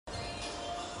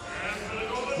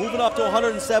Moving up to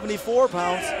 174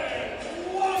 pounds.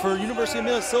 For University of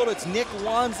Minnesota, it's Nick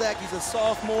Wanzek. He's a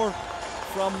sophomore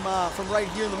from right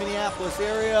here in the Minneapolis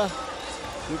area.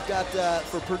 We've got,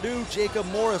 for Purdue, Jacob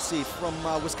Morrissey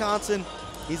from Wisconsin.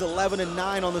 He's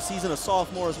 11-9 on the season, a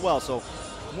sophomore as well. So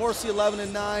Morrissey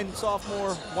 11-9,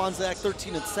 sophomore. Wanzek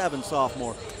 13-7,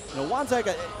 sophomore. You know,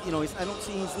 Wanzek, you know, I don't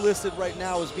see he's listed right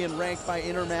now as being ranked by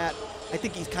Intermat. I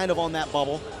think he's kind of on that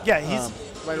bubble. Yeah, he's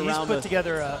put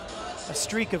together a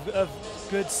streak of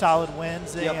good, solid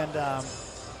wins, yep. And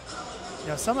you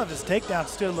know, some of his takedowns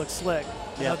still look slick.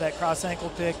 You know, that cross ankle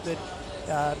pick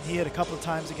that he hit a couple of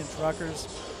times against Rutgers.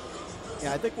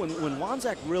 Yeah, I think when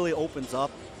Wanzek really opens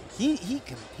up,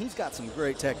 he's got some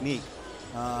great technique.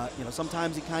 You know,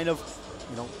 sometimes he kind of,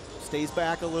 you know, stays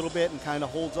back a little bit and kind of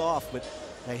holds off, but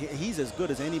he's as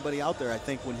good as anybody out there, I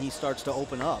think, when he starts to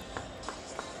open up.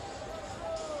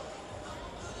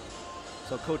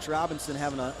 So Coach Robinson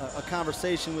having a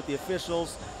conversation with the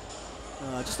officials,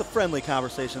 just a friendly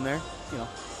conversation there, you know.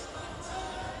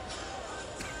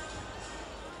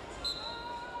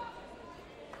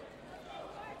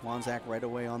 Wanzek right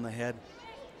away on the head.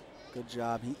 Good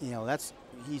job.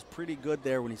 He's pretty good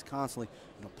there when he's constantly,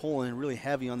 you know, pulling really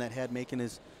heavy on that head, making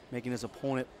his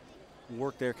opponent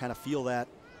work there, kind of feel that.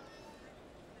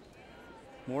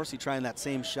 Morrissey trying that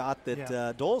same shot that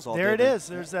Dolezal did. There it is.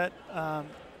 There's that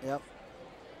yep.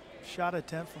 shot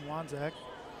attempt from Wanzek.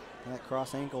 That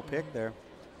cross ankle pick there.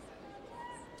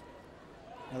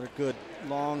 Another good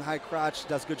long high crotch.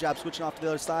 Does a good job switching off to the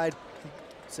other side.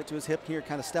 Sit to his hip here,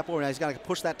 kind of step over. Now he's got to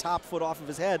push that top foot off of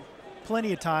his head.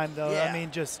 Plenty of time, though. Yeah. I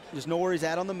mean, just know where he's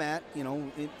at on the mat, you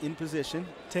know, in position.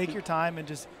 Take your time and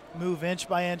just move inch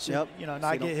by inch, yep. and, you know,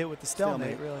 not get hit with the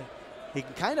stalemate, really. He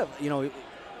can kind of, you know,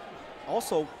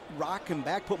 also rock him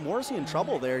back, put Morrissey in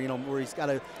trouble there, you know, where he's got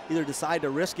to either decide to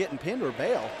risk getting pinned or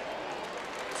bail.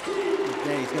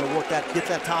 Okay, he's going to work that, gets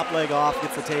that top leg off,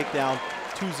 gets the takedown.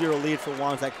 2-0 lead for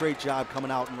Wanzek. Great job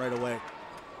coming out and right away.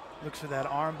 Looks for that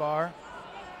arm bar.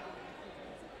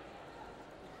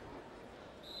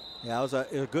 Yeah, it was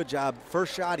a good job.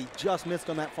 First shot, he just missed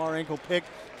on that far ankle pick.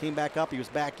 Came back up. He was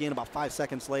back in about 5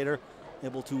 seconds later,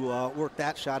 able to work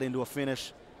that shot into a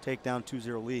finish, takedown,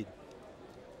 2-0 lead.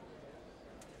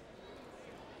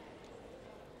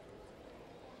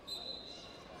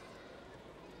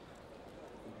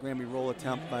 Grammy roll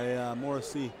attempt by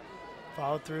Morrissey.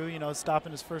 Followed through, you know,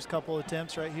 stopping his first couple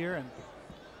attempts right here. And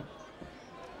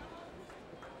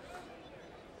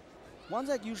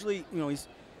Wanzek usually, you know,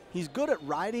 he's good at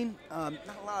riding. Not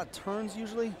a lot of turns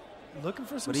usually. Looking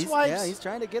for some swipes. Yeah, he's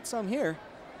trying to get some here.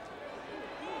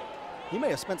 He may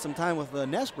have spent some time with the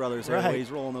Ness brothers there while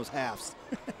he's rolling those halves.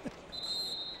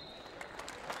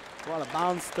 Out of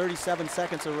bounds, 37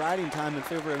 seconds of riding time in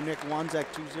favor of Nick Wanzek,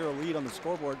 2-0 lead on the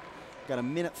scoreboard. Got a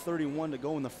minute 31 to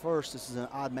go in the first. This is an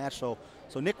odd match, so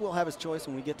Nick will have his choice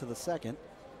when we get to the second.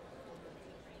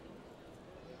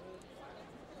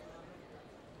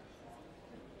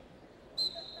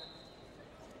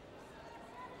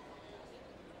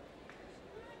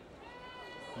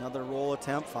 Another roll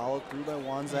attempt followed through by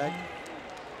Wanzek.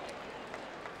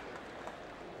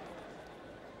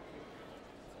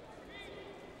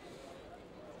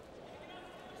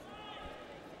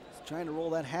 He's trying to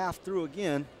roll that half through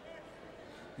again.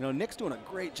 You know, Nick's doing a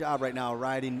great job right now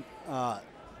riding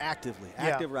actively,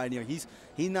 riding here.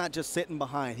 He's not just sitting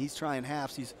behind. He's trying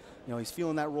halves. He's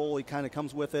feeling that roll. He kind of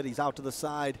comes with it. He's out to the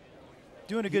side.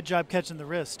 Doing a good job catching the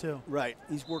wrist too. Right.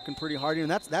 He's working pretty hard here,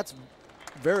 and that's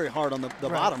very hard on the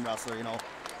bottom wrestler. You know,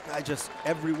 just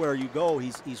everywhere you go,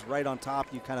 he's right on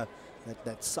top. You kind of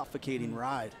that suffocating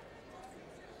ride.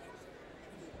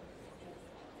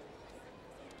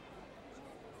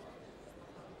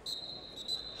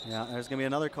 Yeah, there's going to be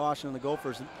another caution on the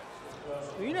Gophers.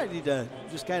 You need to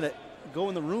just kind of go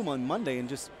in the room on Monday and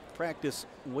just practice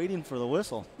waiting for the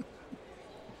whistle.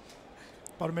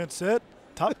 Bottom man set,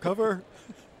 top cover.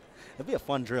 That'd be a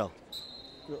fun drill.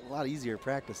 A lot easier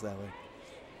practice that way.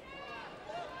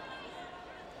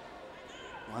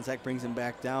 Wanzek brings him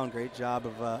back down. Great job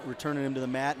of returning him to the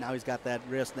mat. Now he's got that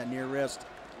wrist, that near wrist.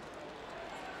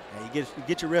 Yeah, you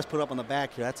get your wrist put up on the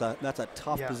back here. That's a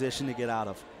tough position to get out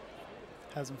of.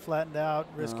 Has him flattened out,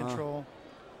 wrist control.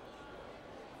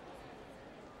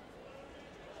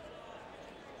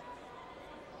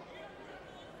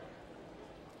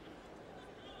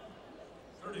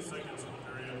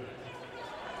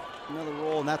 Another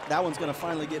roll, and that one's going to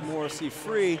finally get Morrissey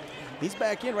free. He's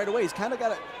back in right away. He's kind of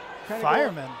got a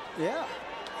fireman. Yeah,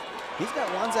 he's got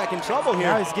Wanzek in trouble here.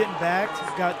 Now he's getting back.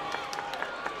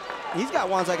 He's got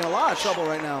Wanzek in a lot of trouble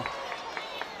right now.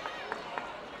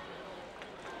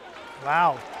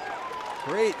 Wow.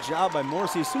 Great job by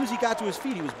Morrissey. As soon as he got to his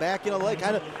feet, he was back in a leg,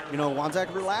 kind of,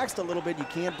 Wanzek relaxed a little bit. You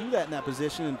can't do that in that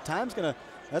position, and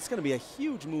that's gonna be a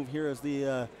huge move here as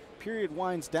the period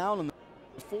winds down, and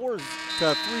the 4-3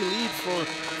 lead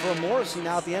for Morrissey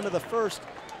now at the end of the first.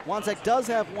 Wanzek does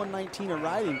have 1:19 of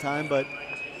riding time, but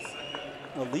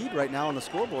a lead right now on the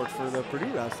scoreboard for the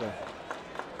Purdue wrestler.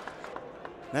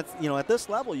 That's, at this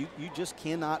level, you just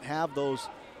cannot have those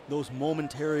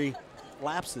momentary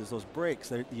lapses, those breaks.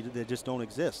 They just don't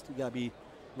exist. You gotta be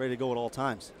ready to go at all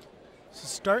times. So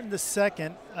starting the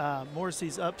second,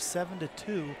 Morrissey's up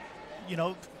 7-2.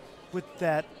 With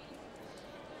that,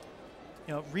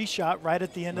 reshot right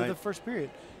at the end of the first period.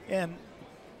 And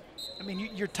I mean,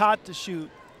 you're taught to shoot,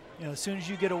 as soon as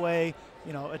you get away,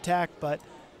 attack. But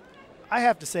I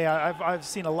have to say, I've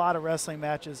seen a lot of wrestling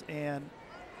matches, and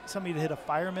somebody to hit a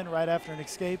fireman right after an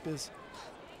escape is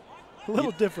a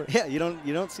little different. Yeah, you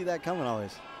don't see that coming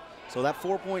always. So that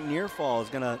 4-point near fall is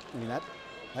gonna,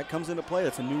 that comes into play.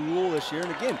 That's a new rule this year.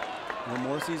 And again,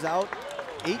 Morrissey's out,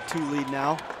 8-2 lead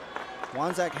now.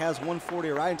 Wanzek has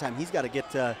 1:40 of riding time. He's got to get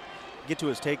to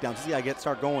his takedowns. He's got to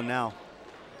start going now.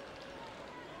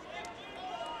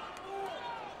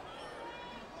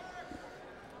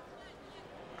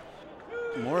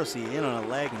 Morrissey in on a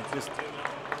leg, and just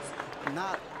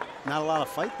not a lot of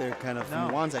fight there kind of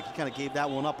from Wanzek. He kind of gave that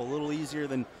one up a little easier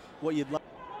than what you'd like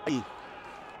to see.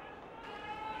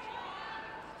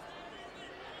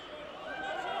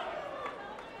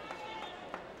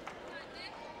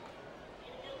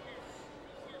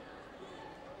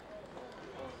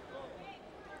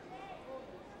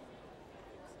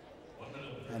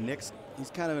 And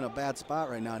he's kind of in a bad spot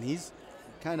right now, and he's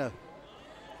kind of,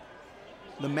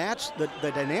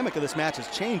 the dynamic of this match has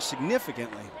changed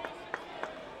significantly.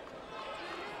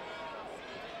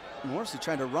 Morrissey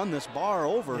trying to run this bar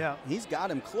over. Yeah. He's got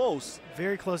him close.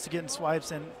 Very close to getting swipes,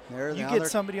 and you get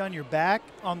somebody on your back,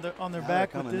 on their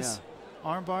back with this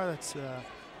arm bar, that's a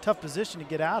tough position to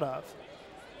get out of.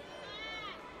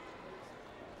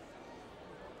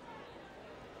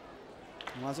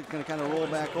 Wanzek's going to kind of roll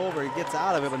back over. He gets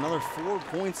out of it, but another 4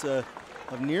 points of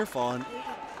near fall. And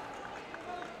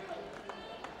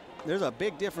there's a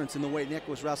big difference in the way Nick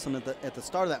was wrestling at the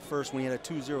start of that first when he had a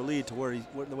 2-0 lead to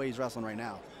the way he's wrestling right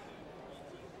now.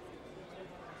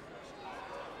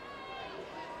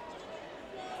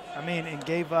 I mean, and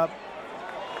gave up.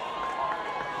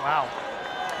 Wow.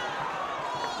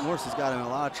 Morrissey's got in a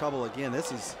lot of trouble again.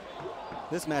 This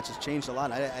match has changed a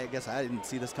lot. I guess I didn't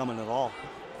see this coming at all.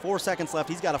 4 seconds left.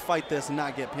 He's got to fight this and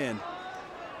not get pinned.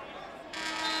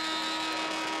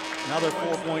 Another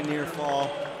 4-point near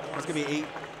fall. It's going to be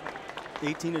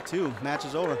 18-2. Match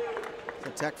is over. It's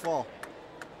a tech fall.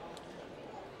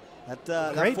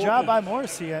 Great job by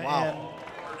Morrissey. Wow.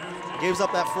 Gives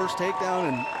up that first takedown,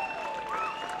 and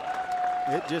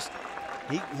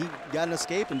he got an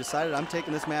escape and decided, I'm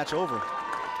taking this match over.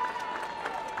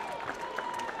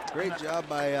 Great job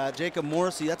by Jacob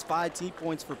Morrissey. That's 5 T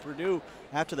points for Purdue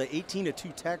after the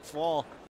 18-2 tech fall.